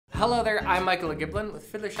Hello there, I'm Michael Giblin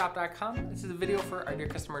with Fiddlershop.com. This is a video for our dear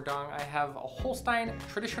customer Dong. I have a Holstein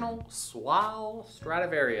traditional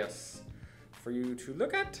Stradivarius for you to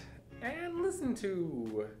look at and listen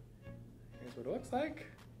to. Here's what it looks like.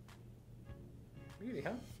 Beauty,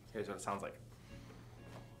 huh? Here's what it sounds like.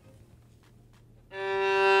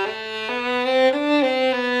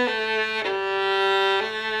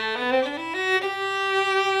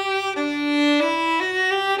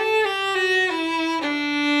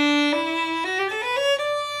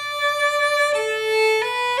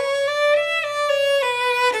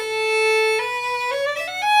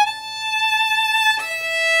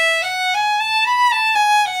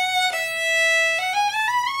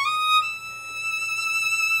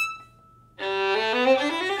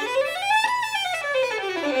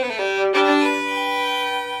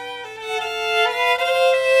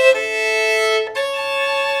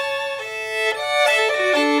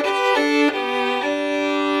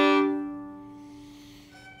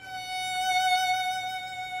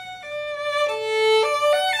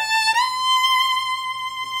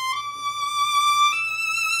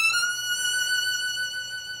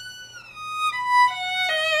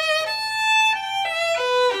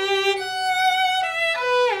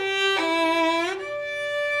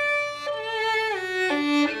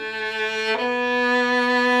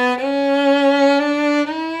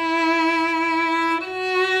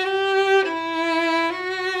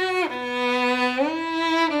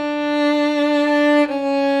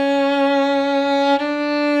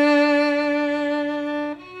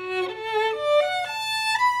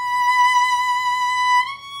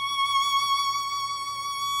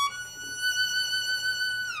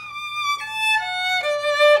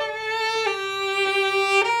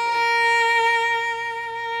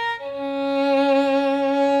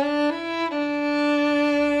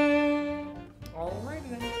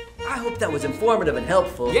 I hope that was informative and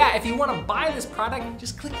helpful. Yeah, if you want to buy this product,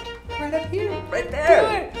 just click right up here. Right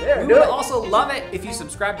there. Do it. Yeah, We would also love it if you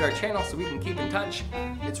subscribe to our channel so we can keep in touch.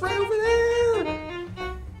 It's right over there.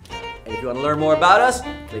 And if you want to learn more about us,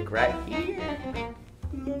 click right here.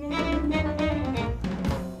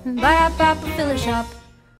 Bye, Papa Fiddlershop.